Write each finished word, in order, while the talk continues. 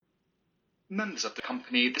Members of the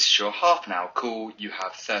company, this is your half an hour call. You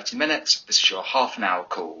have 30 minutes. This is your half an hour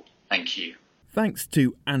call. Thank you. Thanks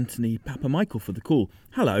to Anthony Papamichael for the call.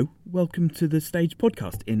 Hello, welcome to the Stage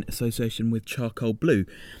Podcast in association with Charcoal Blue.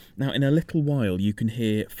 Now, in a little while, you can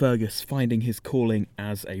hear Fergus finding his calling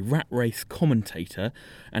as a rat race commentator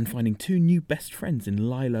and finding two new best friends in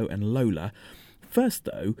Lilo and Lola. First,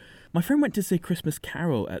 though, my friend went to see Christmas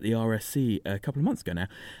Carol at the RSC a couple of months ago now,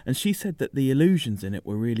 and she said that the illusions in it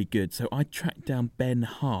were really good, so I tracked down Ben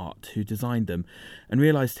Hart, who designed them, and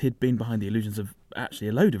realised he'd been behind the illusions of actually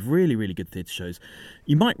a load of really, really good theatre shows.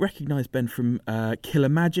 You might recognise Ben from Killer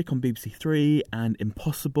Magic on BBC Three and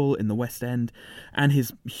Impossible in the West End, and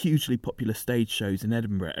his hugely popular stage shows in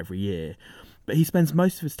Edinburgh every year. But he spends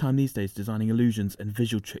most of his time these days designing illusions and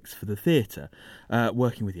visual tricks for the theatre,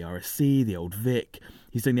 working with the RSC, the Old Vic.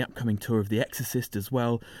 He's doing the upcoming tour of The Exorcist as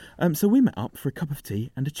well. So we met up for a cup of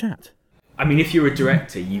tea and a chat. I mean, if you're a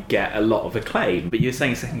director, you get a lot of acclaim, but you're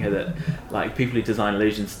saying a second ago that like people who design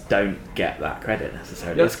illusions don't get that credit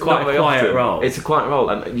necessarily. It's quite a quiet role. It's a quiet role,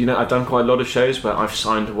 and I've done quite a lot of shows where I've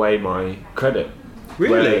signed away my credit.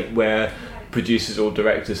 Really? Where producers or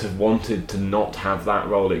directors have wanted to not have that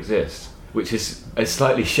role exist, which is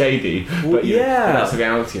slightly shady, but that's the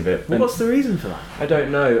reality of it. Well, what's the reason for that? I don't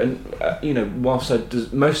know, and whilst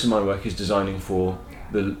most of my work is designing for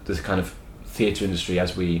the kind of theatre industry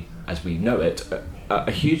as we know it,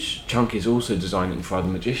 a huge chunk is also designing for other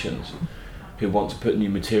magicians who want to put new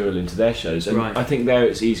material into their shows, and I think there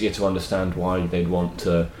it's easier to understand why they'd want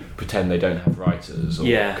to pretend they don't have writers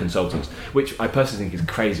or consultants, which I personally think is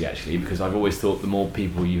crazy actually, because I've always thought the more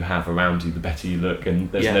people you have around you, the better you look,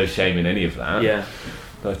 and there's no shame in any of that. Yeah.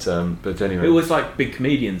 But anyway, it was like big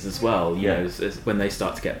comedians as well. You know, when they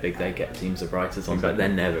start to get big, they get teams of writers on, but they're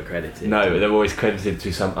never credited. No, they're always credited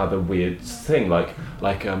to some other weird thing, like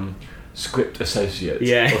script associates.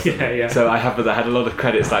 Yeah. So I had a lot of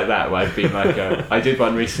credits like that where I've been like, I did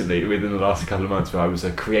one recently within the last couple of months where I was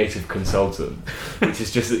a creative consultant, which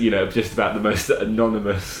is just about the most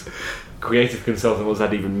anonymous. Creative consultant, what does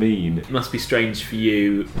that even mean? It must be strange for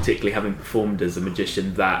you, particularly having performed as a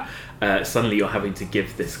magician, that suddenly you're having to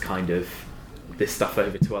give this stuff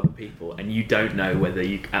over to other people, and you don't know whether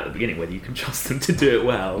you can trust them to do it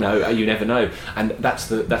well. No, you never know, and that's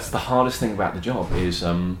the hardest thing about the job is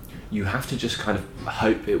you have to just kind of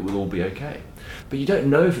hope it will all be okay, but you don't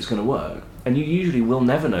know if it's going to work, and you usually will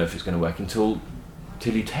never know if it's going to work until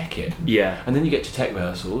you tech it. Yeah, and then you get to tech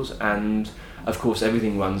rehearsals, and of course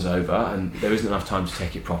everything runs over and there isn't enough time to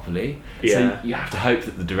tech it properly. So you have to hope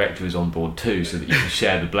that the director is on board too, so that you can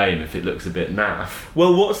share the blame if it looks a bit naff.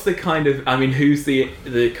 Well, what's the kind of, who's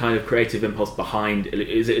the kind of creative impulse behind?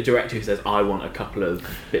 Is it a director who says, I want a couple of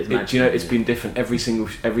bits of magic? It's been different. Every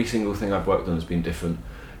single thing I've worked on has been different.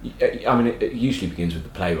 It usually begins with the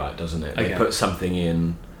playwright, doesn't it? They put something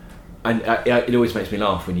in. And it always makes me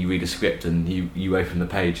laugh when you read a script and you open the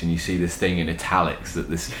page and you see this thing in italics that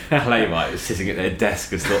this playwright is sitting at their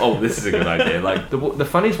desk and thought, oh, this is a good idea. Like the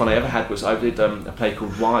funniest one I ever had was I did a play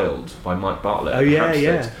called Wild by Mike Bartlett.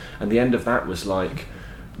 And the end of that was like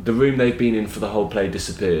the room they've been in for the whole play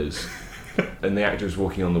disappears, and the actor is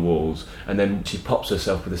walking on the walls, and then she pops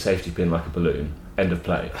herself with a safety pin like a balloon. End of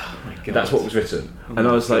play. Oh my God. That's what was written. And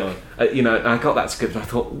I was like, and I got that script and I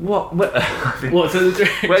thought, what? Where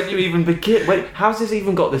do you even begin? Wait, how's this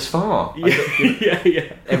even got this far?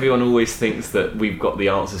 Everyone always thinks that we've got the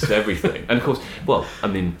answers to everything. And of course,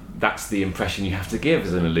 that's the impression you have to give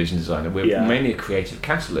as an illusion designer. We're mainly a creative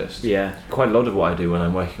catalyst. Yeah. Quite a lot of what I do when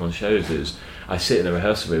I'm working on shows is I sit in a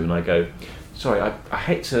rehearsal room and I go, sorry, I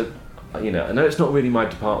hate to, I know it's not really my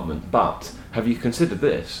department, but have you considered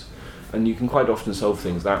this? And you can quite often solve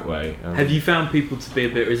things that way. Have you found people to be a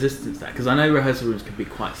bit resistant to that? Because I know rehearsal rooms can be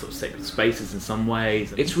quite sort of sacred spaces in some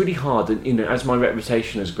ways. It's really hard, and as my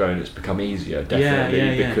reputation has grown, it's become easier,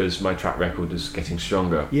 definitely, because my track record is getting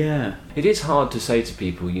stronger. Yeah, it is hard to say to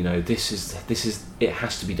people, this is it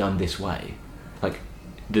has to be done this way. Like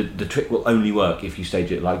the trick will only work if you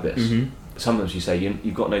stage it like this. Mm-hmm. Sometimes you say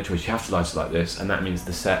you've got no choice, you have to light it like this, and that means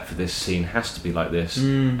the set for this scene has to be like this,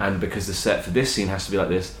 and because the set for this scene has to be like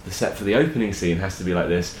this, the set for the opening scene has to be like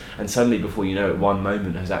this, and suddenly before you know it, one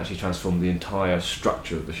moment has actually transformed the entire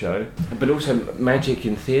structure of the show. But also magic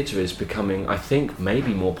in theatre is becoming, I think,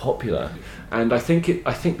 maybe more popular, and I think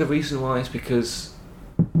the reason why is because,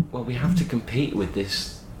 well, we have to compete with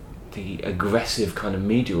the aggressive kind of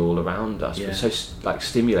media all around us, but so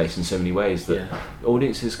stimulating in so many ways that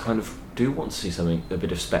audiences kind of do want to see something, a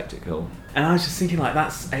bit of spectacle. And I was just thinking, like,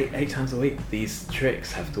 that's eight times a week these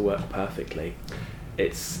tricks have to work perfectly.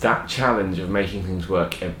 It's that challenge of making things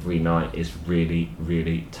work every night is really,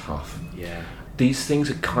 really tough. Yeah. these things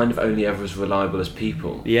are kind of only ever as reliable as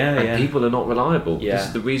people. Yeah, and yeah. people are not reliable. Yeah. This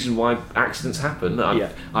is the reason why accidents happen.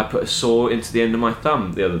 Yeah. I put a saw into the end of my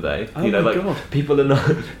thumb the other day. Oh my God. People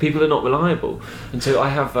are not reliable, and so I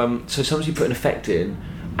have. So sometimes you put an effect in,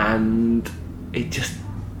 and it just,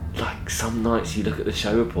 like, some nights you look at the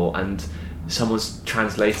show report and someone's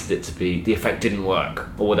translated it to be the effect didn't work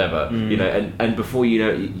or whatever, and before you know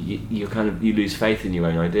it, you kind of you lose faith in your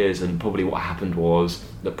own ideas, and probably what happened was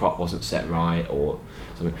the prop wasn't set right or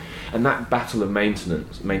something. And that battle of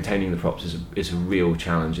maintaining the props is a real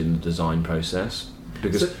challenge in the design process,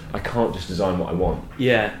 because I can't just design what I want.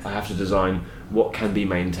 Yeah. I have to design what can be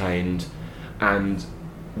maintained, and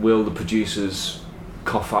will the producers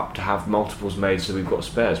cough up to have multiples made so we've got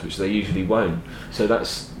spares, which they usually won't. So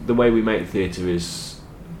that's the way we make theatre, is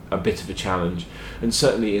a bit of a challenge. And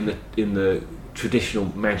certainly in the traditional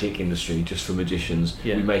magic industry, just for magicians,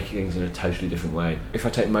 we make things in a totally different way. If I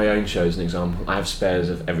take my own show as an example, I have spares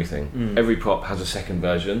of everything. Every prop has a second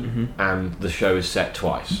version, and the show is set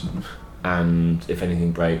twice, and if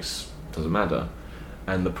anything breaks, it doesn't matter.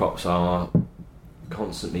 And the props are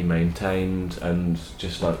constantly maintained and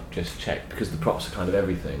just checked, because the props are kind of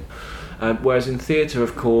everything. Whereas in theatre,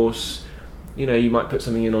 of course, you might put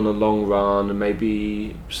something in on a long run, and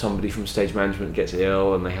maybe somebody from stage management gets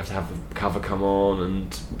ill and they have to have the cover come on,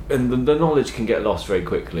 and the knowledge can get lost very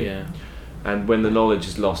quickly. Yeah. And when the knowledge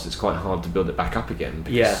is lost, it's quite hard to build it back up again,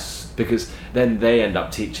 because then they end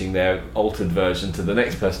up teaching their altered version to the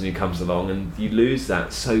next person who comes along, and you lose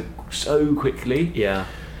that so quickly. Yeah.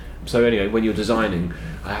 So anyway, when you're designing,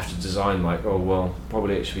 I have to design like, oh well,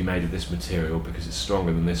 probably it should be made of this material because it's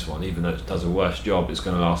stronger than this one. Even though it does a worse job, it's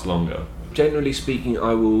going to last longer. Generally speaking,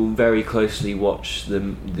 I will very closely watch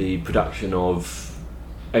the production of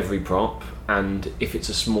every prop, and if it's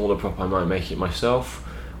a smaller prop, I might make it myself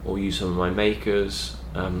or use some of my makers.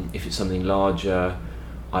 If it's something larger,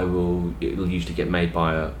 it'll usually get made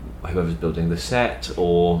by whoever's building the set,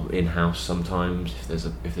 or in-house sometimes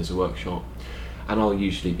if there's a workshop. And I'll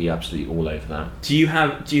usually be absolutely all over that. Do you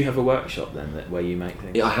have a workshop then where you make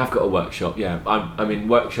things? Yeah, I have got a workshop. Yeah, I mean,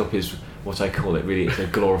 workshop is what I call it. Really, it's a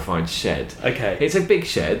glorified shed. Okay. It's a big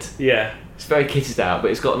shed. Yeah. It's very kitted out,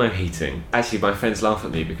 but it's got no heating. Actually, my friends laugh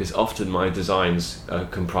at me because often my designs are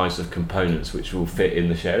comprised of components which will fit in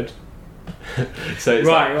the shed. So it's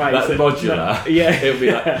that's so modular. It'll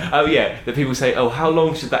be like, oh yeah. The people say, oh, how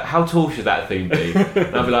tall should that thing be?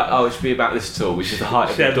 And I'll be like, oh, it should be about this tall, which is the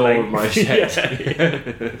height of the door of my shed,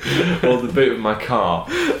 or the boot of my car.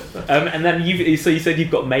 And then you said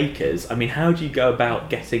you've got makers. I mean, how do you go about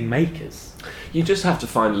getting makers? You just have to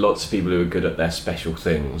find lots of people who are good at their special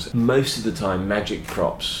things. Most of the time, magic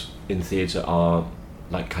props in theatre are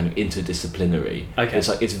like kind of interdisciplinary. Okay.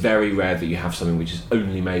 It's very rare that you have something which is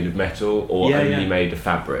only made of metal or only made of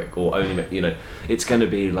fabric or only it's going to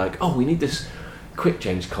be like, oh, we need this quick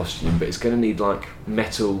change costume, but it's going to need like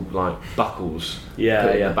metal like buckles put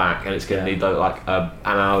in the back, and it's going to need like an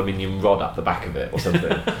aluminium rod up the back of it or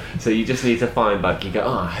something. So you just need to find, like, you go,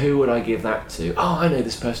 oh, who would I give that to? Oh, I know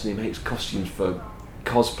this person who makes costumes for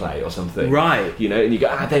cosplay or something, right? And you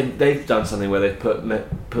go, they've done something where they've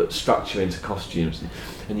put structure into costumes,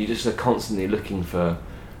 and you just are constantly looking for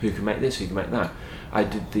who can make this, who can make that. I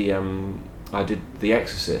did the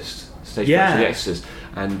Exorcist, stage production of The Exorcist,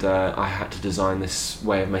 and I had to design this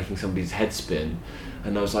way of making somebody's head spin,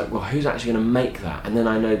 and I was like, well, who's actually going to make that? And then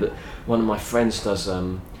I know that one of my friends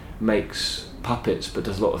makes puppets but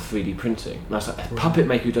does a lot of 3D printing, and I was like, a puppet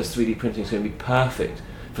maker who does 3D printing is going to be perfect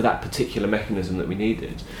for that particular mechanism that we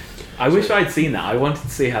needed. I wish I'd seen that. I wanted to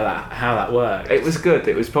see how that worked. It was good.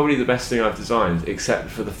 It was probably the best thing I've designed, except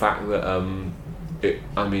for the fact that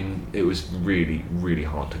it was really, really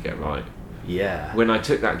hard to get right. Yeah. When I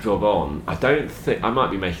took that job on, I don't think, I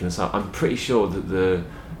might be making this up, I'm pretty sure that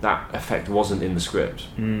that effect wasn't in the script.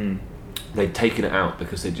 They'd taken it out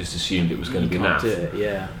because they just assumed it was going to be naff. Do it,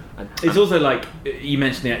 yeah. It's also like, you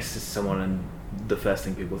mentioned The Exorcist to someone, and the first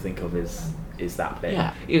thing people think of is that bit.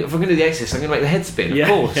 Yeah. If I'm going to do The Exorcist, I'm going to make the head spin, of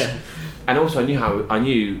course. Yeah. And also I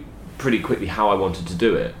knew pretty quickly how I wanted to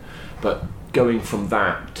do it, but going from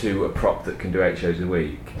that to a prop that can do 8 shows a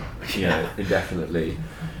week, indefinitely.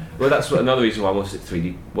 Well, that's another reason why I wanted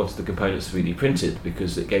the components 3D printed,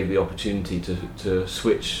 because it gave the opportunity to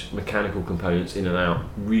switch mechanical components in and out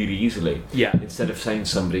really easily. Yeah. Instead of saying to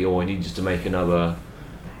somebody, oh, I need you to make another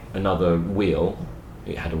wheel.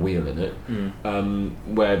 It had a wheel in it,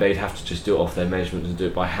 where they'd have to just do it off their measurements and do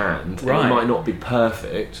it by hand. Right. And it might not be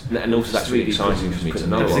perfect, and also that's really exciting for me to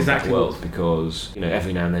know exactly world, because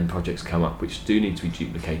every now and then projects come up which do need to be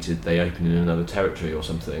duplicated. They open in another territory or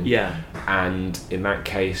something. Yeah. And in that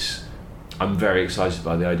case, I'm very excited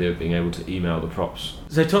by the idea of being able to email the props.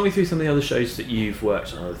 So talk me through some of the other shows that you've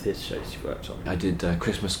worked on, or the theatre shows you've worked on. I did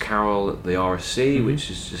Christmas Carol at the RSC, which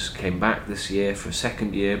just came back this year for a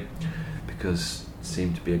second year because it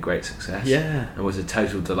seemed to be a great success. Yeah. And was a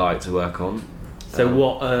total delight to work on. So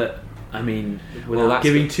without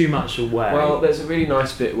giving too much away. Well, there's a really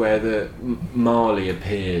nice bit where the Marley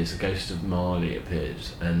appears, the ghost of Marley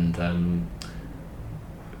appears, and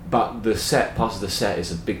but part of the set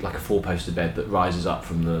is a big, like a 4-poster bed that rises up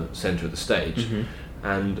from the centre of the stage.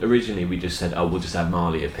 And originally we just said, we'll just have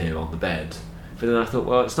Marley appear on the bed. But then I thought,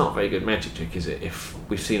 well, it's not a very good magic trick, is it? If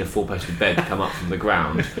we've seen a 4-poster bed come up from the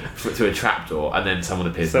ground through a trapdoor, and then someone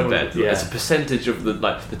appears in the bed, as a percentage of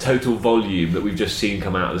the total volume that we've just seen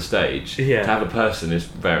come out of the stage, to have a person is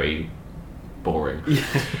very boring.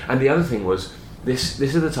 And the other thing was, this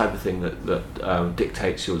is the type of thing that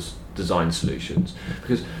dictates your design solutions,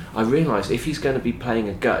 because I realised if he's going to be playing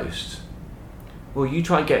a ghost, well, you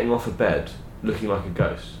try getting off a bed looking like a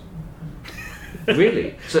ghost.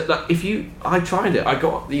 Really? So I tried it. I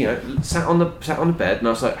got sat on the bed, and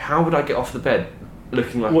I was like, how would I get off the bed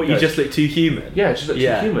looking like a ghost? You just look too human? Yeah, just look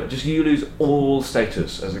too human. Just you lose all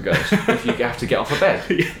status as a ghost if you have to get off a bed.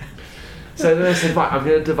 So then I said, right, I'm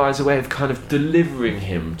going to devise a way of kind of delivering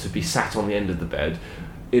him to be sat on the end of the bed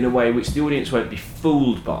in a way which the audience won't be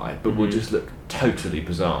fooled by, but will just look totally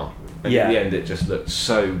bizarre. And in the end, it just looked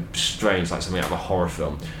so strange, like something out of a horror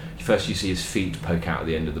film. First, you see his feet poke out at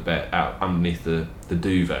the end of the bed, out underneath the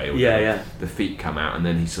duvet. Or the feet come out, and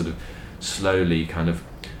then he sort of slowly kind of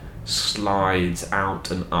slides out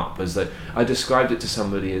and up. As though I described it to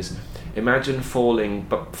somebody as, imagine falling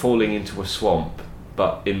into a swamp,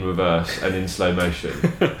 but in reverse and in slow motion.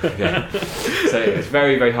 So it's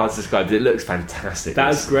very, very hard to describe, but it looks fantastic.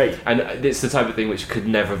 That's great. And it's the type of thing which could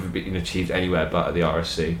never have been achieved anywhere but at the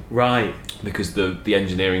RSC. Right. Because the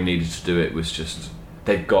engineering needed to do it was just...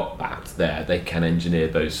 They've got that there. They can engineer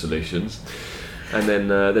those solutions. And then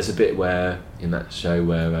there's a bit in that show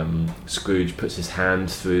where Scrooge puts his hand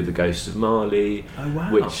through the ghost of Marley,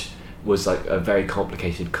 which was like a very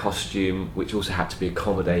complicated costume, which also had to be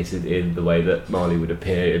accommodated in the way that Marley would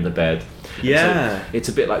appear in the bed. Yeah. So it's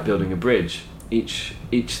a bit like building a bridge. Each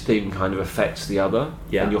theme kind of affects the other,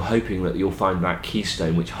 and you're hoping that you'll find that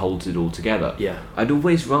keystone which holds it all together. I'd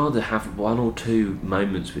always rather have one or two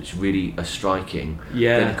moments which really are striking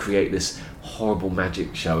than create this horrible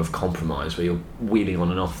magic show of compromise where you're wheeling on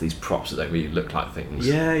and off these props that don't really look like things.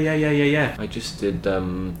 Yeah. I just did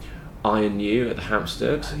Iron You at the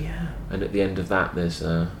Hampstead. Oh yeah. And at the end of that, there's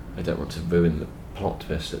I don't want to ruin the plot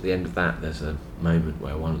twist. At the end of that, there's a moment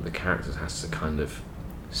where one of the characters has to kind of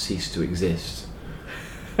cease to exist.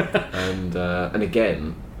 And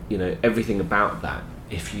again, everything about that,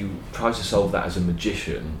 if you try to solve that as a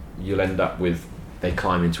magician, you'll end up with, they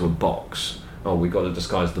climb into a box. Oh, we've got to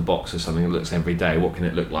disguise the box as something that looks every day. What can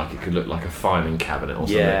it look like? It could look like a filing cabinet or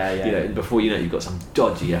something. Before you know it, you've got some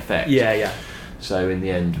dodgy effect. So in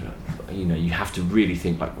the end, you have to really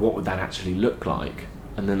think, like, what would that actually look like?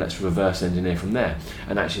 And then let's reverse engineer from there.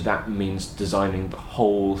 And actually that means designing the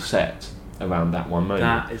whole set around that one moment.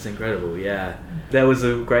 That is incredible, yeah. There was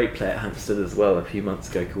a great play at Hampstead as well a few months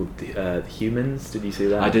ago called The Humans. Did you see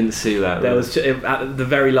that? I didn't see that. There was at the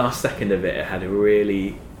very last second of it had a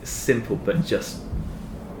really simple but just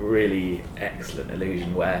really excellent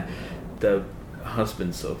illusion where the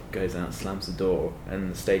husband sort of goes out, slams the door,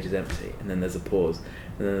 and the stage is empty, and then there's a pause,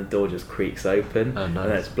 and then the door just creaks open, and then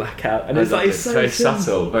it's blackout, and it's so very simple.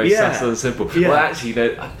 subtle, very subtle and simple. Well,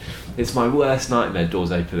 actually, it's my worst nightmare,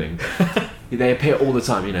 doors opening. They appear all the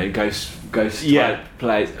time, ghost type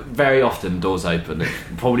plays. Very often doors open. It's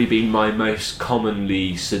probably been my most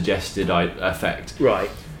commonly suggested effect. Right.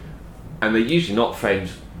 And they're usually not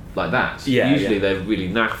framed like that. Usually they're really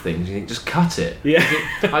naff things. You think, just cut it.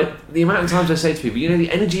 The amount of times I say to people,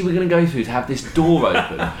 the energy we're going to go through to have this door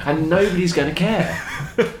open, and nobody's going to care.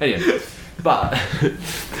 Anyway, but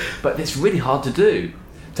it's really hard to do.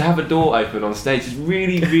 To have a door open on stage is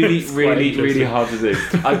really, really, really hard to do.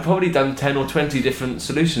 I've probably done 10 or 20 different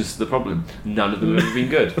solutions to the problem. None of them have been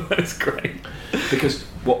good. That's great. Because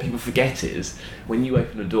what people forget is, when you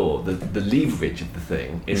open a door, the leverage of the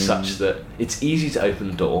thing is such that it's easy to open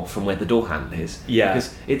the door from where the door handle is.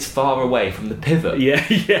 Because it's far away from the pivot.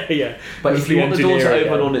 But if you want the door to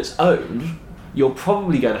open on its own, you're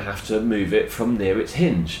probably going to have to move it from near its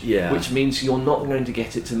hinge, which means you're not going to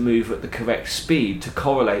get it to move at the correct speed to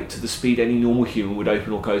correlate to the speed any normal human would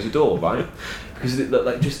open or close a door, right? Because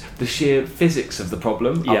just the sheer physics of the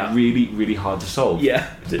problem are really, really hard to solve.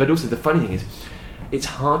 But also the funny thing is, it's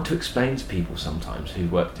hard to explain to people sometimes who've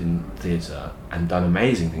worked in theatre and done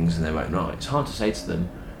amazing things in their own right. It's hard to say to them,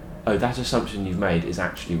 oh, that assumption you've made is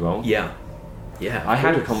actually wrong. Yeah. I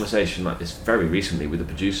had a conversation like this very recently with a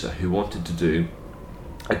producer who wanted to do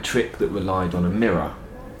a trick that relied on a mirror.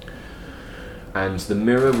 And the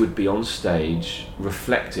mirror would be on stage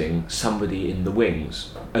reflecting somebody in the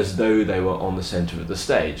wings as though they were on the centre of the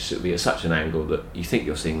stage. So it would be at such an angle that you think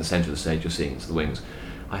you're seeing the centre of the stage, you're seeing it's the wings.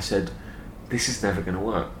 I said, this is never going to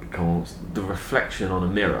work because the reflection on a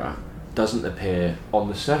mirror doesn't appear on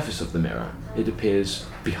the surface of the mirror. It appears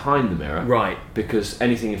behind the mirror. Right. Because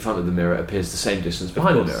anything in front of the mirror appears the same distance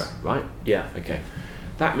behind the mirror, right? Yeah. Okay.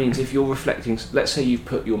 That means if you're reflecting, let's say you've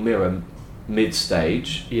put your mirror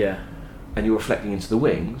mid-stage, Yeah. and you're reflecting into the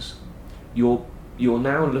wings, you're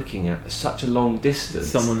now looking at such a long distance.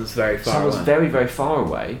 Someone's very far away. very, very far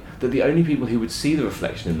away, that the only people who would see the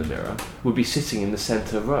reflection in the mirror would be sitting in the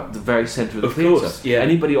centre, the very centre of the theatre. Course, yeah.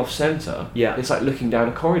 Anybody off centre, Yeah. it's like looking down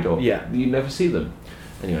a corridor. Yeah. You never see them.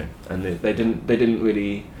 Anyway, and they didn't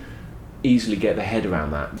really easily get their head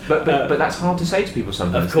around that. But that's hard to say to people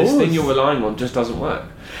sometimes. Of course. This thing you're relying on just doesn't work.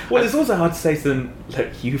 Well, it's also hard to say to them,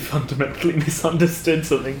 look, you fundamentally misunderstood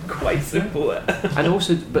something quite simple. And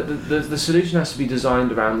also, but the solution has to be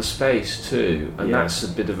designed around the space too, and that's a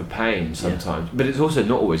bit of a pain sometimes. But it's also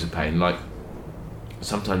not always a pain. Like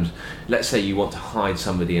sometimes, let's say you want to hide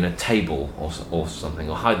somebody in a table or something,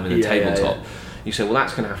 or hide them in a tabletop. Yeah. You say, well,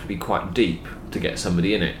 that's going to have to be quite deep to get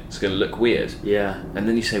somebody in it. It's going to look weird. Yeah. And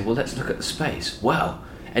then you say, well, let's look at the space. Well,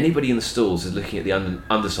 anybody in the stalls is looking at the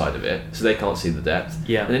underside of it, so they can't see the depth.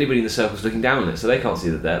 Yeah. And anybody in the circle is looking down on it, so they can't see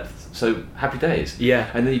the depth. So happy days. Yeah.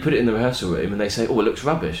 And then you put it in the rehearsal room, and they say, oh, it looks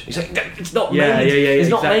rubbish. You say, it's not Yeah, made. yeah, It's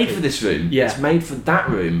not exactly. made for this room. Yeah. It's made for that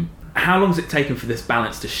room. How long's it taken for this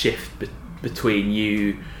balance to shift between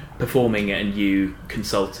you performing and you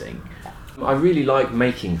consulting? I really like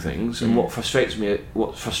making things, and what frustrated me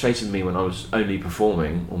when I was only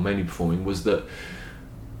performing or mainly performing was that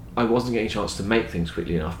I wasn't getting a chance to make things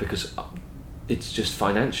quickly enough because it's just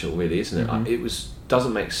financial, really, isn't it? Mm-hmm. It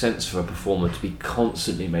doesn't make sense for a performer to be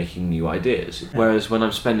constantly making new ideas. Whereas when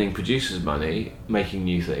I'm spending producers' money making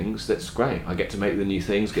new things, that's great. I get to make the new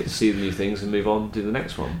things, get to see the new things, and move on to the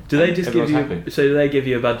next one. Do they just give you? Happy. So do they give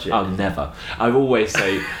you a budget? Oh, never. I always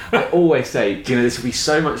say, this would be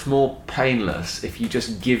so much more painless if you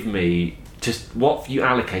just give me just what you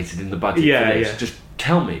allocated in the budget for this. Yeah. Just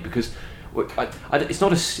tell me, because it's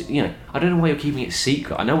not I don't know why you're keeping it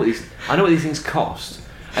secret. I know what these things cost.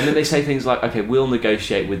 And then they say things like, okay, we'll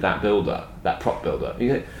negotiate with that builder, that prop builder.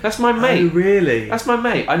 You go, that's my mate. Oh, really? That's my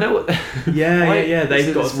mate. I know what... Yeah.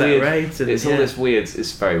 They've got a set rate. It's all this weird...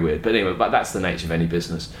 It's very weird. But anyway, that's the nature of any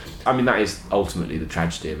business. I mean, that is ultimately the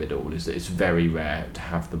tragedy of it all, is that it's very rare to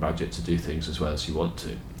have the budget to do things as well as you want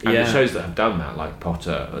to. And the shows that have done that, like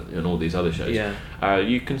Potter and all these other shows,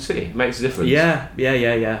 you can see. It makes a difference. Yeah.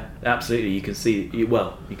 Absolutely. You can see...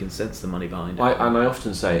 you can sense the money behind it. And I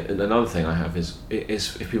often say, another thing I have is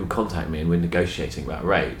if people contact me and we're negotiating about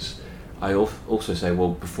rates, I also say, well,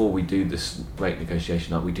 before we do this rate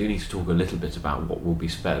negotiation, we do need to talk a little bit about what will be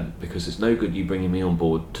spent, because it's no good you bringing me on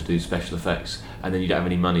board to do special effects and then you don't have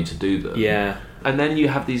any money to do them. Yeah. And then you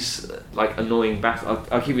have these annoying battles.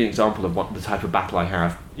 I'll give you an example of what the type of battle I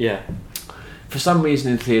have. Yeah. For some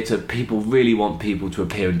reason in theatre, people really want people to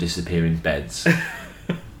appear and disappear in beds.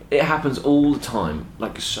 It happens all the time.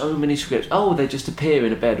 Like so many scripts, they just appear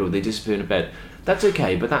in a bed or they disappear in a bed. That's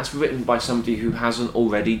okay, but that's written by somebody who hasn't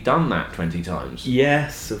already done that 20 times.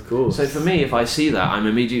 Yes, of course. So for me, if I see that, I'm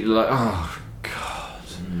immediately like, oh, God.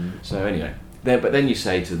 So anyway, but then you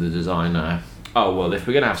say to the designer, oh, well, if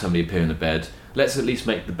we're going to have somebody appear in a bed, let's at least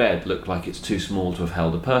make the bed look like it's too small to have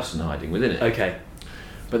held a person hiding within it. Okay.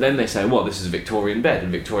 But then they say, well, this is a Victorian bed,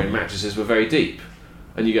 and Victorian mattresses were very deep.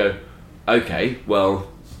 And you go, okay, well...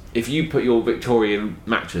 If you put your Victorian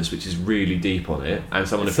mattress, which is really deep on it, and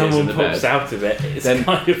someone appears in the bed... pops out of it, it's then,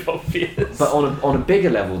 kind of obvious. But on a bigger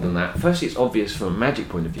level than that, firstly, it's obvious from a magic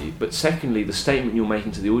point of view, but secondly, the statement you're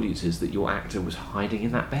making to the audience is that your actor was hiding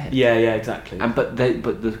in that bed. Yeah, exactly. But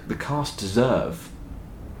the cast deserve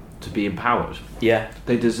to be empowered. Yeah.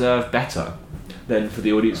 They deserve better than for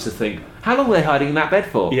the audience to think, how long were they hiding in that bed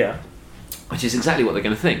for? Yeah. Which is exactly what they're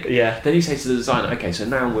going to think. Yeah. Then you say to the designer, okay, so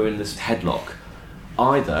now we're in this headlock.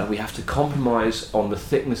 Either we have to compromise on the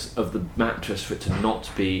thickness of the mattress for it to not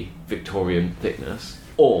be Victorian thickness,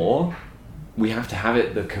 or we have to have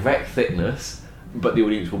it the correct thickness, but the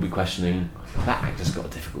audience will be questioning, that actor's got a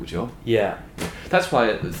difficult job. Yeah. That's why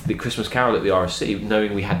at the Christmas Carol at the RSC,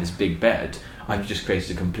 knowing we had this big bed, I've just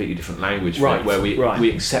created a completely different language for Right, it, where we right.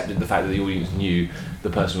 accepted the fact that the audience knew the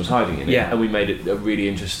person was hiding in it, Yeah. and we made it a really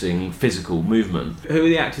interesting physical movement. Who are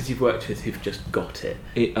the actors you've worked with who've just got it?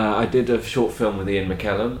 I did a short film with Ian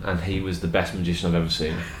McKellen, and he was the best magician I've ever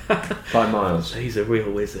seen, by miles. He's a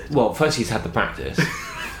real wizard. Well, first he's had the practice.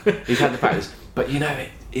 But you know,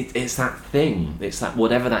 it's that thing. It's that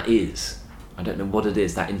whatever that is. I don't know what it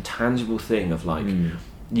is. That intangible thing of like,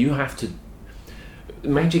 you have to.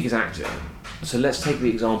 Magic is acting. So let's take the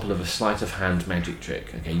example of a sleight of hand magic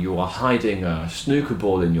trick. Okay, you are hiding a snooker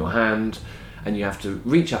ball in your hand, and you have to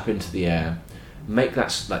reach up into the air, make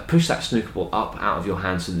that push that snooker ball up out of your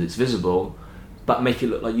hand so that it's visible, but make it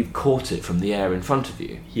look like you've caught it from the air in front of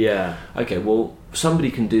you. Yeah. Okay, well,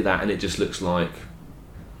 somebody can do that, and it just looks like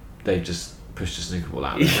they've just pushed a snooker ball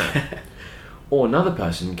out of their hand. Or another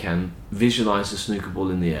person can visualise the snooker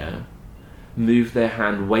ball in the air, move their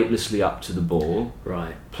hand weightlessly up to the ball,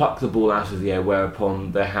 Right. pluck the ball out of the air,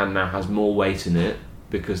 whereupon their hand now has more weight in it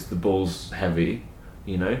because the ball's heavy,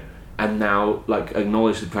 you know, and now like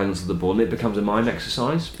acknowledge the presence of the ball, and it becomes a mind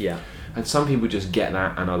exercise. Yeah. And some people just get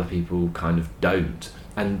that, and other people kind of don't.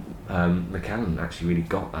 And McKellen actually really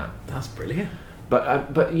got that. That's brilliant.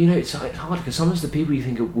 But you know, it's hard because sometimes the people you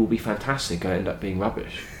think will be fantastic end up being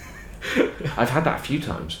rubbish. I've had that a few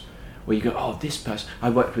times where you go, oh, this person. I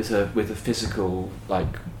worked with a physical,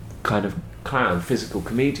 like, kind of clown, physical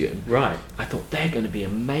comedian. Right. I thought they're going to be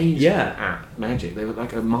amazing at magic. They were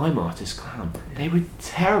like a mime artist clown. They were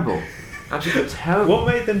terrible, absolutely terrible. What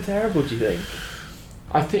made them terrible, do you think?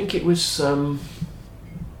 I think it was. I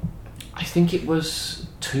think it was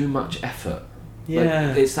too much effort. Yeah.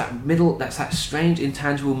 Like, it's that middle. That's that strange,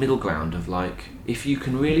 intangible middle ground of like, if you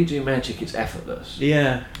can really do magic, it's effortless.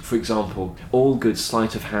 Yeah. For example, all good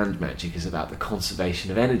sleight of hand magic is about the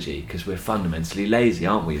conservation of energy, because we're fundamentally lazy,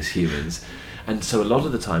 aren't we, as humans? And so a lot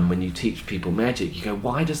of the time when you teach people magic, you go,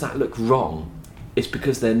 why does that look wrong? It's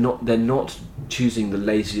because they're not choosing the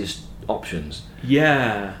laziest options.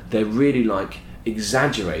 Yeah. They're really like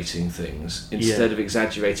exaggerating things instead of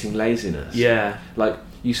exaggerating laziness. Yeah. Like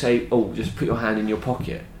you say, oh, just put your hand in your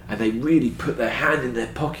pocket, and they really put their hand in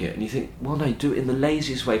their pocket, and you think, well, no, do it in the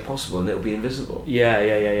laziest way possible and it'll be invisible.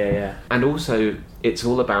 Yeah. And also, it's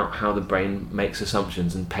all about how the brain makes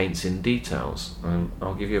assumptions and paints in details.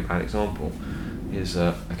 I'll give you a bad example.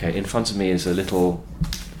 In front of me is a little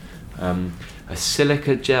a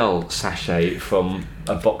silica gel sachet from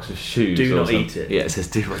a box of shoes. Do or not something. eat it. Yeah, it says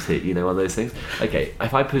do not eat, you know, one of those things. Okay,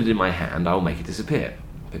 if I put it in my hand, I'll make it disappear.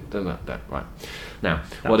 Right. Now,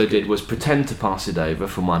 what I did was pretend to pass it over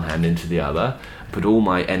from one hand into the other, put all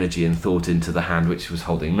my energy and thought into the hand which was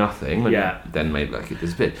holding nothing, and then made like it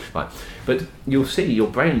disappeared. Right. But you'll see your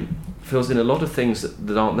brain fills in a lot of things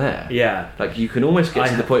that aren't there. Yeah. Like you can almost get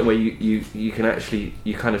to the point where you can actually,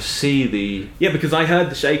 you kind of see the... Yeah, because I heard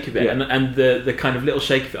the shake of it, and the kind of little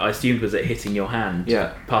shake of it I assumed was it hitting your hand,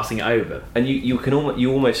 passing it over. And you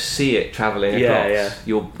almost see it travelling across.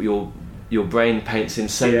 Your brain paints in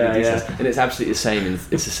so many details, and it's absolutely the same.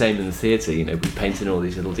 It's the same in the theatre. You know, we paint in all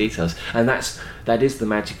these little details, and that is the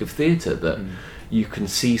magic of theatre. That you can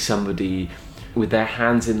see somebody with their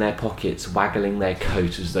hands in their pockets, waggling their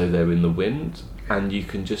coat as though they're in the wind, and you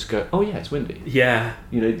can just go, "Oh yeah, it's windy." Yeah,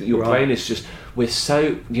 you know, your brain is just. We're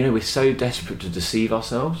so desperate to deceive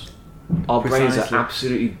ourselves. Our brains are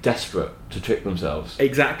absolutely desperate to trick themselves.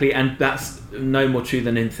 Exactly, and that's no more true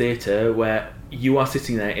than in theatre, where you are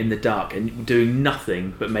sitting there in the dark and doing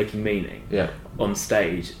nothing but making meaning on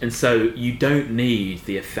stage, and so you don't need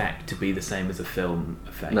the effect to be the same as a film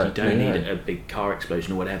effect. You don't need a big car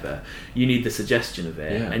explosion or whatever. You need the suggestion of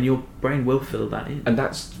it, and your brain will fill that in. And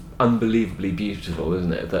that's unbelievably beautiful,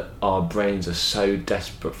 isn't it? That our brains are so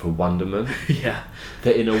desperate for wonderment.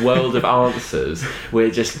 That in a world of answers, we're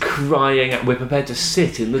just crying out. We're prepared to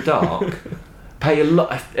sit in the dark. Pay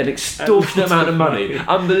an extortionate amount of money,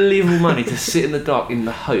 unbelievable money, to sit in the dark in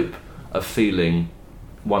the hope of feeling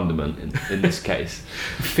wonderment. In this case,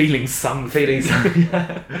 feeling something.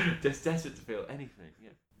 Just desperate to feel anything. Yeah.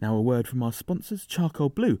 Now a word from our sponsors, Charcoal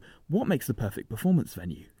Blue. What makes the perfect performance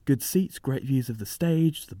venue? Good seats, great views of the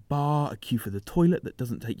stage, the bar, a queue for the toilet that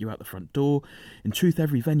doesn't take you out the front door. In truth,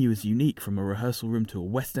 every venue is unique, from a rehearsal room to a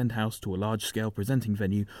West End house to a large-scale presenting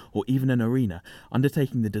venue or even an arena.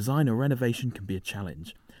 Undertaking the design or renovation can be a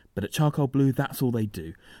challenge. But at Charcoal Blue, that's all they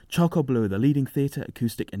do. Charcoal Blue are the leading theatre,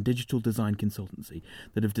 acoustic and digital design consultancy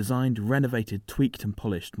that have designed, renovated, tweaked and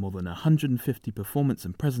polished more than 150 performance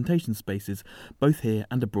and presentation spaces, both here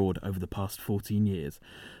and abroad, over the past 14 years.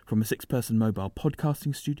 From a 6-person mobile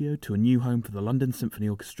podcasting studio to a new home for the London Symphony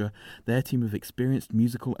Orchestra, their team of experienced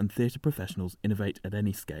musical and theatre professionals innovate at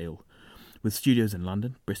any scale. With studios in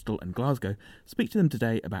London, Bristol and Glasgow, speak to them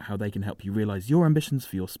today about how they can help you realise your ambitions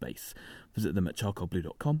for your space. Visit them at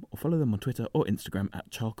charcoalblue.com or follow them on Twitter or Instagram at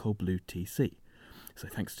charcoalbluetc. So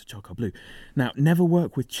thanks to Charcoal Blue. Now, never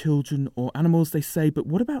work with children or animals, they say, but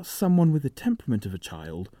what about someone with the temperament of a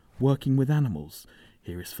child working with animals?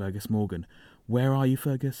 Here is Fergus Morgan. Where are you,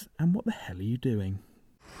 Fergus, and what the hell are you doing?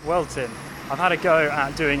 Well, Tim, I've had a go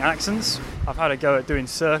at doing accents, I've had a go at doing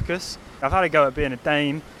circus, I've had a go at being a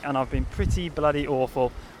dame, and I've been pretty bloody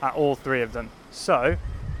awful at all three of them. So,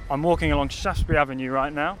 I'm walking along Shaftesbury Avenue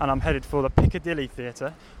right now, and I'm headed for the Piccadilly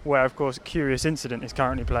Theatre, where of course Curious Incident is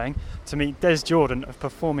currently playing, to meet Des Jordan of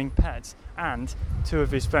Performing Pets and two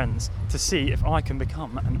of his friends, to see if I can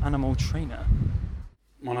become an animal trainer.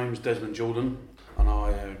 My name's Desmond Jordan, and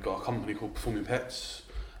I got a company called Performing Pets,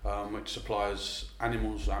 which supplies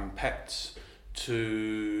animals and pets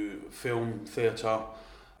to film, theatre,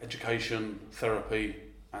 education, therapy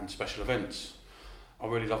and special events. I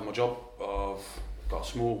really love my job. I've got a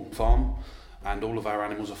small farm and all of our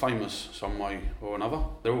animals are famous some way or another.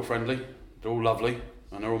 They're all friendly, they're all lovely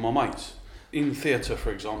and they're all my mates. In theatre,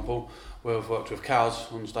 for example, where I've worked with cows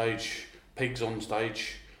on stage, pigs on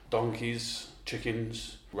stage, donkeys,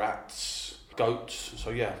 chickens, rats, goats, so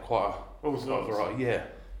yeah, quite a variety, yeah.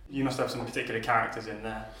 You must have some particular characters in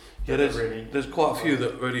there. Yeah, there's quite a few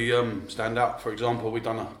that really stand out. For example, we've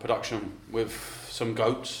done a production with some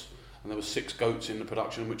goats, and there was 6 goats in the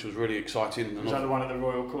production, which was really exciting. And was that the one at the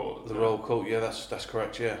Royal Court? The Royal Court, yeah, that's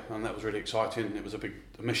correct, yeah. And that was really exciting. It was a big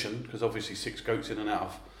mission, because obviously 6 goats in and out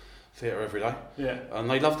of theatre every day. Yeah.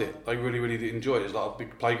 And they loved it. They really, really enjoyed it. It was like a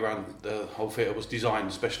big playground. The whole theatre was designed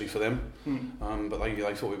especially for them. But they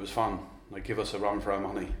thought it was fun. They give us a run for our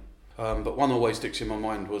money. But one always sticks in my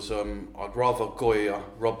mind was I'd rather Goya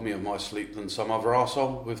rob me of my sleep than some other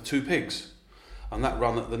arsehole with 2 pigs. And that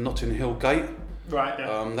run at the Notting Hill Gate, right,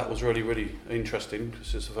 yeah. That was really, really interesting,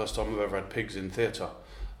 because it's the first time I've ever had pigs in theatre.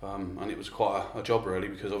 And it was quite a job really,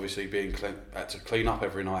 because obviously had to clean up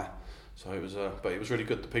every night. So it was, but it was really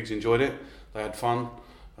good. The pigs enjoyed it. They had fun.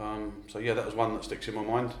 So yeah, that was one that sticks in my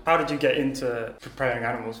mind. How did you get into preparing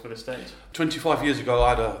animals for the stage? 25 years ago, I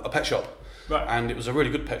had a pet shop. Right. And it was a really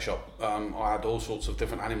good pet shop. I had all sorts of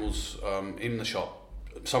different animals in the shop.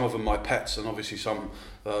 Some of them my pets, and obviously some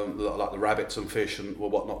like the rabbits and fish and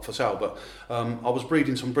whatnot for sale. But I was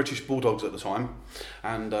breeding some British bulldogs at the time,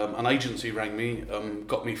 and an agency rang me,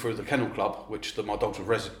 got me through the kennel club, which my dogs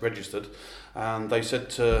were registered, and they said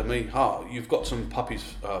to me, you've got some puppies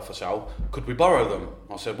for sale, could we borrow them?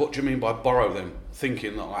 I said, what do you mean by borrow them?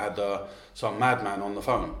 Thinking that I had some madman on the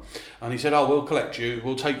phone. And he said, we'll collect you,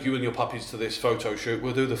 we'll take you and your puppies to this photo shoot,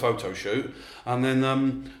 we'll do the photo shoot, and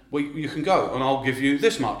then you can go, and I'll give you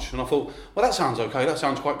this much. And I thought, well, that sounds okay, that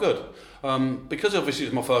sounds quite good. Because obviously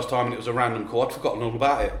it was my first time and it was a random call, I'd forgotten all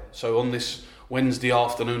about it. So on this Wednesday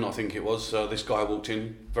afternoon, I think it was, this guy walked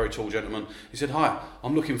in, very tall gentleman. He said, hi,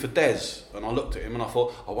 I'm looking for Des. And I looked at him and I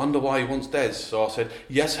thought, I wonder why he wants Des. So I said,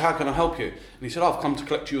 yes, how can I help you? And he said, I've come to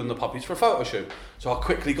collect you and the puppies for a photo shoot. So I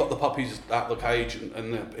quickly got the puppies out of the cage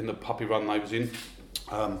and in the puppy run they was in,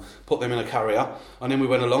 put them in a carrier, and then we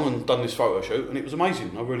went along and done this photo shoot, and it was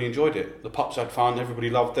amazing. I really enjoyed it. The pups had fun, everybody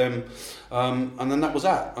loved them, and then that was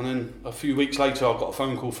that. And then a few weeks later I got a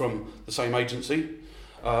phone call from the same agency,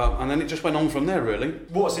 and then it just went on from there really.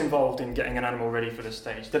 What's involved in getting an animal ready for the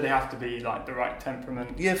stage? Do they have to be like the right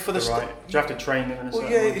temperament? Yeah, for the do you have to train them in a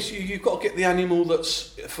certain way? You've got to get the animal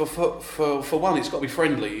that's for one, it's got to be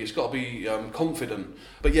friendly, it's got to be confident.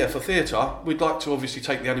 But yeah, for theatre, we'd like to obviously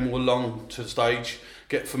take the animal along to the stage,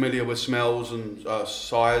 get familiar with smells and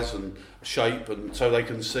size and shape, and so they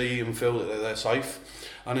can see and feel that they're safe.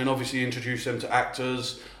 And then obviously introduce them to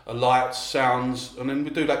actors, lights, sounds, and then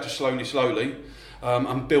we do that just slowly.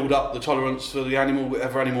 And build up the tolerance for the animal,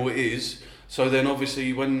 whatever animal it is. So then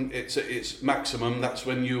obviously when it's at its maximum, that's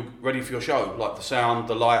when you're ready for your show, like the sound,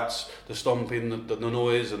 the lights, the stomping, the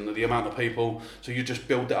noise and the amount of people. So you just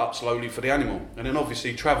build that up slowly for the animal. And then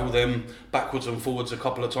obviously travel them backwards and forwards a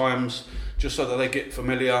couple of times, just so that they get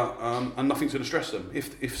familiar, and nothing's going to stress them.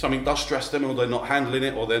 If something does stress them, or they're not handling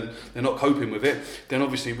it, or then they're not coping with it, then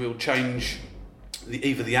obviously we'll change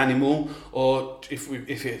either the animal, or if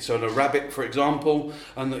it's on a rabbit, for example,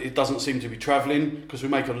 and it doesn't seem to be travelling, because we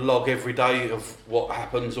make a log every day of what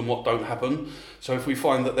happens and what don't happen. So if we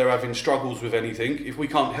find that they're having struggles with anything, if we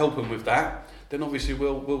can't help them with that, then obviously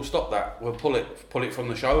we'll stop that. We'll pull it from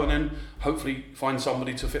the show, and then hopefully find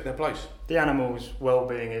somebody to fit their place. The animal's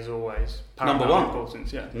well-being is always number one.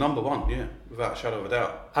 Importance, yeah. Number one, yeah, without a shadow of a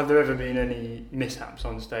doubt. Have there ever been any mishaps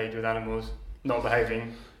on stage with animals not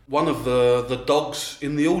behaving? One of the dogs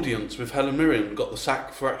in the audience with Helen Mirren got the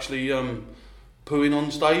sack for actually pooing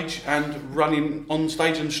on stage and running on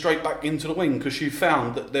stage and straight back into the wing because she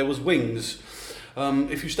found that there was wings.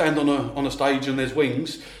 If you stand on a stage and there's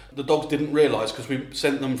wings, the dogs didn't realise because we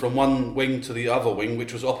sent them from one wing to the other wing,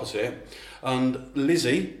 which was opposite. And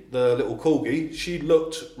Lizzie, the little corgi, she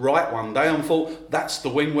looked right one day and thought, that's the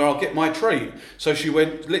wing where I'll get my treat. So she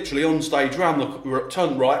went literally on stage,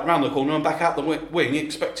 turned right, round the corner and back out the wing,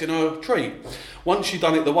 expecting her treat. Once she'd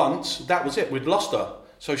done it once, that was it, we'd lost her.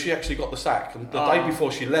 So she actually got the sack. And the day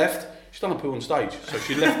before she left, she'd done a poo on stage. So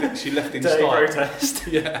she left it. She left in style. Protest.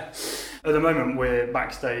 Yeah. At the moment, we're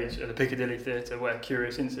backstage at the Piccadilly Theatre where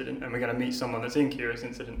Curious Incident, and we're going to meet someone that's in Curious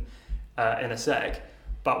Incident in a sec.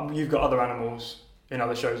 But you've got other animals in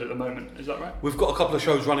other shows at the moment, is that right? We've got a couple of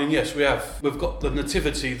shows running, yes, we have. We've got the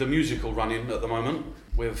Nativity, the musical, running at the moment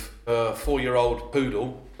with a 4-year-old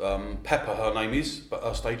poodle, Pepper her name is, but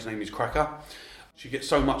her stage name is Cracker. She gets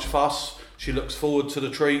so much fuss, she looks forward to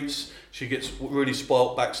the treats, she gets really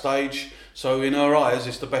spoilt backstage. So in her eyes,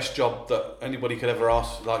 it's the best job that anybody could ever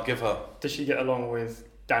give her. Does she get along with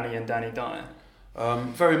Danny and Danny Dyer?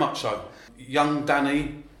 Very much so. Young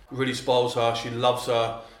Danny really spoils her, she loves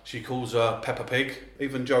her, she calls her Peppa Pig.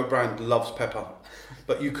 Even Joe Brand loves Peppa.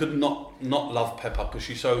 But you could not love Peppa because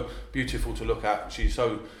she's so beautiful to look at.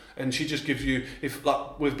 And she just gives you,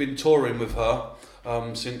 we've been touring with her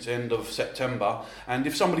since end of September, and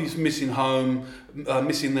if somebody's missing home,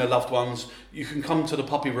 missing their loved ones, you can come to the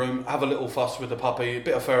puppy room, have a little fuss with the puppy, a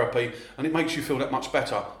bit of therapy, and it makes you feel that much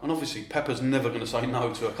better. And obviously Peppa's never going to say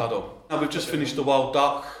no to a cuddle. Now we've just finished the Wild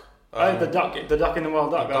Duck. The duck in the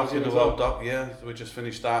Wild Duck. The duck in the Wild Duck, yeah, we just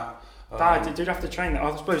finished that. Did you have to train that?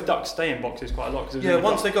 I suppose ducks stay in boxes quite a lot. Yeah,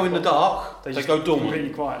 once they go in the dark, they go dormant.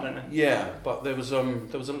 Really quiet, don't they? Yeah, but there was a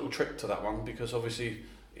little trick to that one because obviously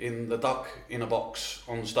in the duck in a box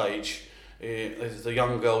on stage, as the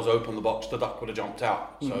young girls opened the box, the duck would have jumped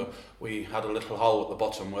out. So we had a little hole at the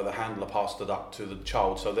bottom where the handler passed the duck to the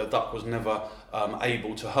child, so the duck was never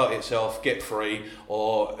able to hurt itself, get free,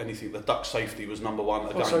 or anything. The duck's safety was number one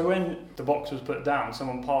again. So when the box was put down,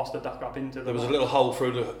 someone passed the duck up into the There was box. a little hole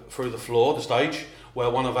through the floor, the stage, where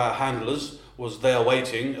one of our handlers was there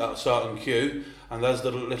waiting at a certain queue, and as the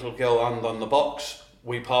little girl undone the box,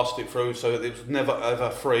 we passed it through so that it was never ever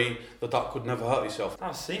free. The duck could never hurt itself. That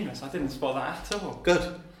was seamless. I didn't spot that at all.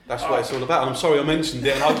 Good. That's what it's all about. And I'm sorry I mentioned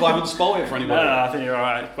it, and I hope I haven't spoiled it for anybody. No, I think you're all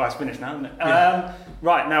right. Well, it's finished now, isn't it? Yeah.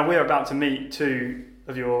 Right, now we're about to meet two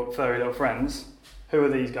of your furry little friends. Who are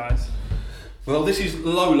these guys? Well, this is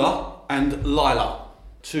Lola and Lila,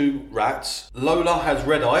 two rats. Lola has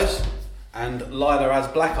red eyes, and Lila has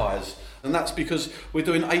black eyes. And that's because we're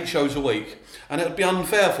doing 8 shows a week. And it would be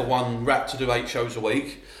unfair for one rat to do 8 shows a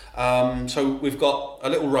week. So we've got a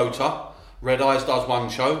little rota. Red Eyes does 1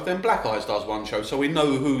 show, then Black Eyes does 1 show. So we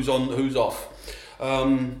know who's on, who's off.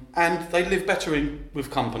 And they live better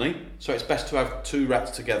with company. So it's best to have 2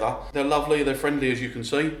 rats together. They're lovely, they're friendly as you can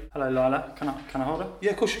see. Hello, Lila. Can I hold her?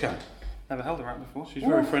 Yeah, of course you can. Never held a rat before. She's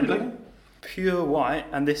very friendly. Pure white,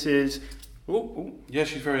 and this is... Ooh. Yeah,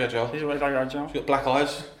 she's very agile. She's very agile. She's got black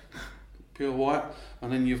eyes, pure white.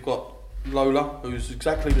 And then you've got Lola, who's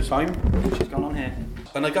exactly the same. She's gone on here.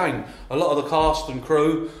 And again, a lot of the cast and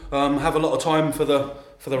crew have a lot of time for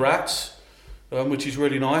the rats, which is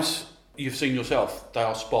really nice. You've seen yourself; they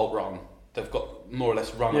are spoilt rotten. They've got more or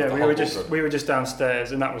less run of the whole wardrobe. We were just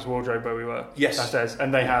downstairs, and that was wardrobe where we were. Yes, downstairs,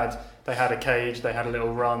 and they had a cage, they had a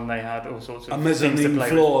little run, they had all sorts of a mezzanine things to play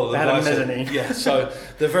floor. with. They had a mezzanine. Yeah, so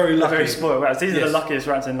they're very lucky. They're very spoiled rats. These are the luckiest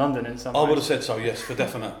rats in London in some ways. I would have said so. Yes, for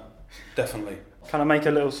definite, definitely. Can I make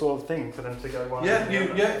a little sort of thing for them to go one? Yeah,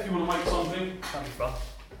 if you want to make something. That'd be fun.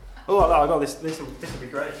 Oh, I got this. This will be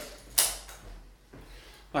great.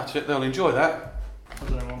 That's it. They'll enjoy that. I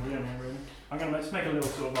don't know what we're doing here, really. I'm going to make a little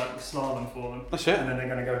sort of like slalom for them. That's it. And then they're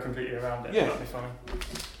going to go completely around it. Yeah. That'll be funny.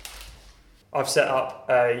 I've set up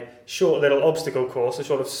a short little obstacle course, a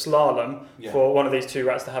sort of slalom for one of these 2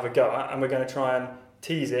 rats to have a go at, and we're going to try and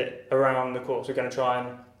tease it around the course. We're going to try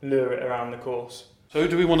and lure it around the course. So who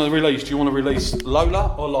do we want to release? Do you want to release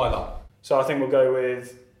Lola or Lila? So I think we'll go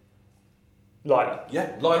with Lila.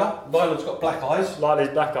 Yeah, Lila. Lila's got black eyes. Lila's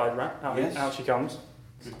black-eyed rat. Out she comes.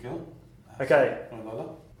 Good girl. Okay.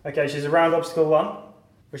 Lila. Okay, she's around obstacle 1,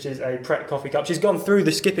 which is a Pret coffee cup. She's gone through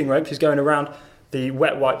the skipping rope. She's going around the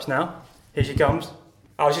wet wipes now. Here she comes.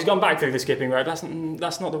 Oh, she's gone back through the skipping rope. That's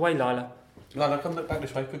not the way, Lila. Lila, come back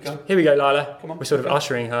this way. Good girl. Here we go, Lila. Come on. We're sort of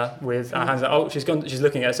ushering her with our hands out. Oh, she's gone. She's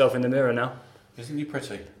looking at herself in the mirror now. Isn't you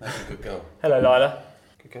pretty? That's a good girl. Hello, Lila.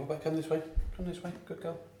 Good girl. Back. Come this way. Come this way. Good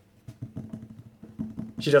girl.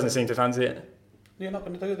 She doesn't seem to fancy it. You're not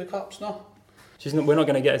going to do the cups, no? We're not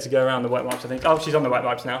going to get her to go around the wet wipes, I think. Oh, she's on the wet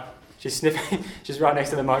wipes now. She's sniffing. She's right next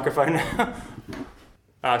to the microphone now.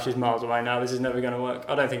 She's miles away now. This is never going to work.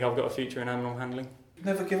 I don't think I've got a future in animal handling.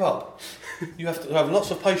 Never give up. You have to have lots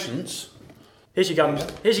of patience. Here she comes.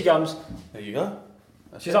 Here she comes. There you go.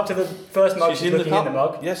 She's up to the first mug. She's looking in the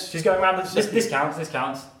mug. Yes. She's going around. This counts. This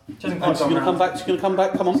counts. She hasn't quite She's going to come back. She's going to come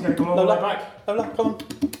back. Come on. She's going to come all the Lola. way back. Lola, come on.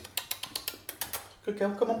 Good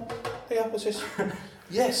girl. Come on. Here, what's this?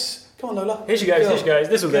 Yes. Come on, Lola. Here she goes. Here she goes.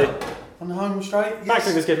 This will do. On the home straight. Yes. Back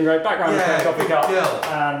through the skipping rope. Back round the coffee cup. Girl.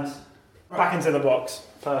 And back into the box.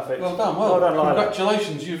 Perfect. Well done. Well done, Lila.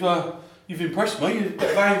 Congratulations. You've impressed me. You've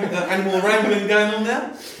got animal wrangling going on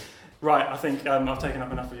now. Right, I think I've taken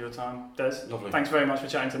up enough of your time, Des. Lovely. Thanks very much for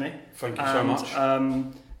chatting to me. Thank you so much.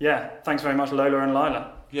 Yeah, thanks very much, Lola and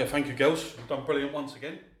Lila. Yeah, thank you, girls. You've done brilliant once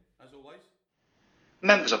again, as always.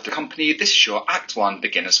 Members of the company, this is your Act 1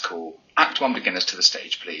 beginners call. Act 1 beginners to the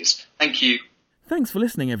stage, please. Thank you. Thanks for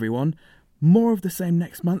listening, everyone. More of the same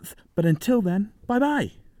next month, but until then,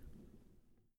 bye-bye.